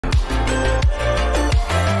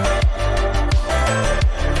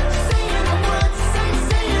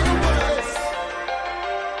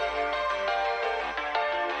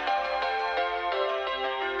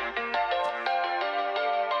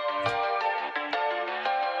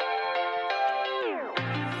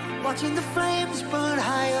Watching the flames burn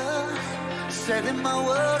higher, setting my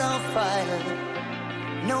world on fire.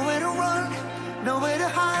 Nowhere to run, nowhere to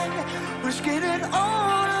hide, risking it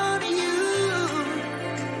all on you.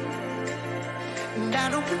 And I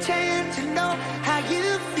don't pretend to know how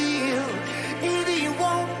you feel. Either you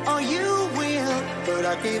won't or you will, but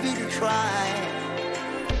I'll give it a try.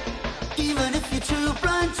 Even if you're too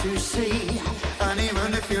blind to see, and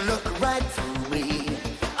even if you look right through me,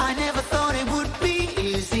 I never thought it would be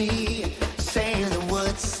easy. Say the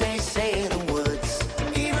words, say the words.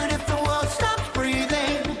 Even if the world stops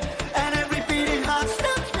breathing and every beating heart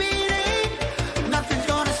stops beating, nothing's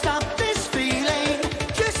gonna stop this feeling.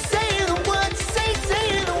 Just say the words, say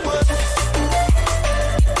the words.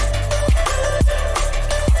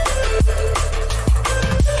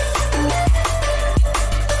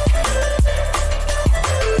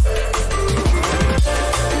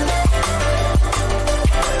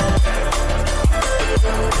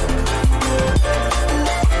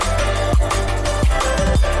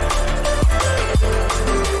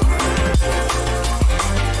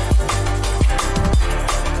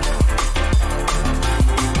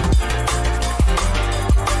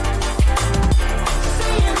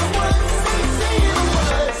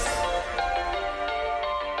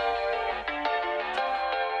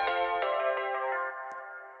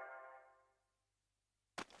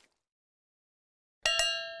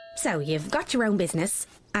 So you've got your own business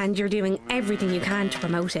and you're doing everything you can to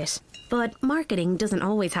promote it. But marketing doesn't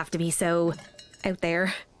always have to be so out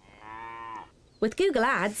there. With Google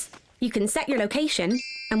Ads, you can set your location,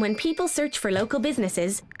 and when people search for local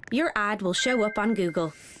businesses, your ad will show up on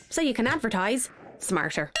Google, so you can advertise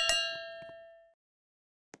smarter.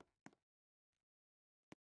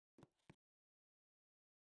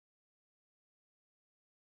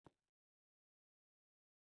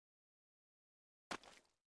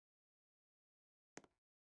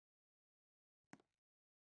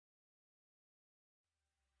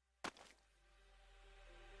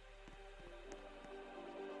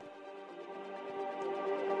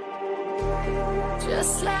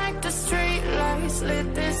 Just like the street lights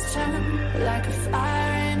lit this town, like a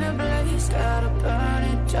fire in a blaze, gotta burn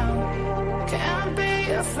it down. Can't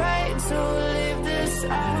be afraid to leave this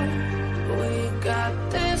out. We got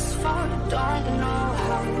this far, don't know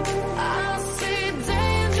how. I see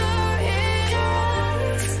danger in your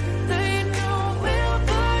eyes. They know we'll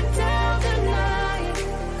burn down the night.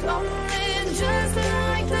 Coming just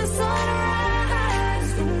like the sunrise.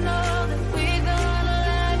 You know that we're gonna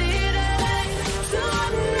let it away.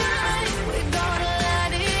 Tonight, we're gonna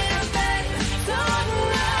let it away.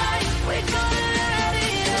 Tonight, we're gonna let it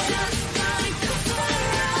away. Just like the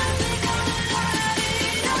sunrise, we're gonna let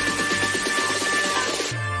it away.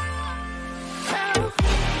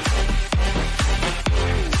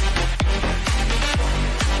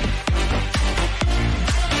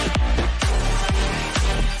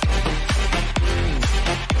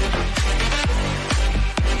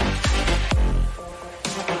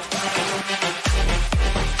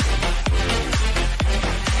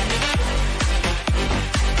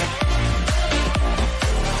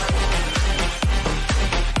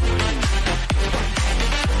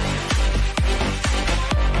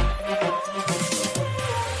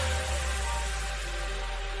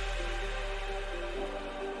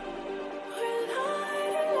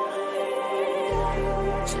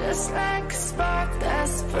 Just like a spark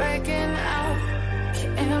that's breaking out.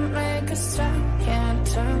 Can't make a stop, can't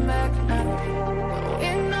turn back now. We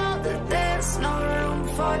know that there's no room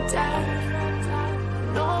for doubt.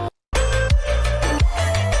 No.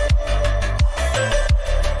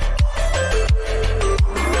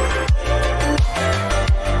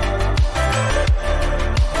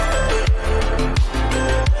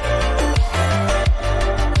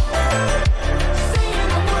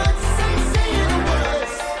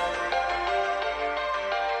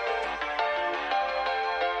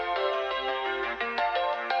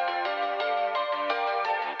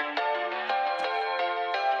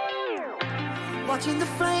 Watching the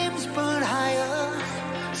flames burn higher,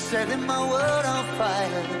 setting my world on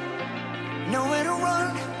fire. Nowhere to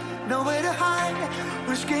run, nowhere to hide,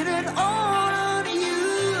 risking it all on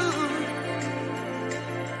you.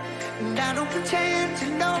 And I don't pretend to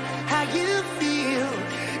know how you feel.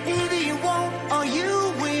 Either you won't or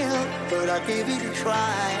you will, but I'll give it a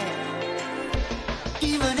try.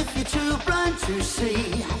 Even if you're too blind to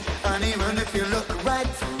see, and even if you look right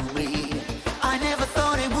through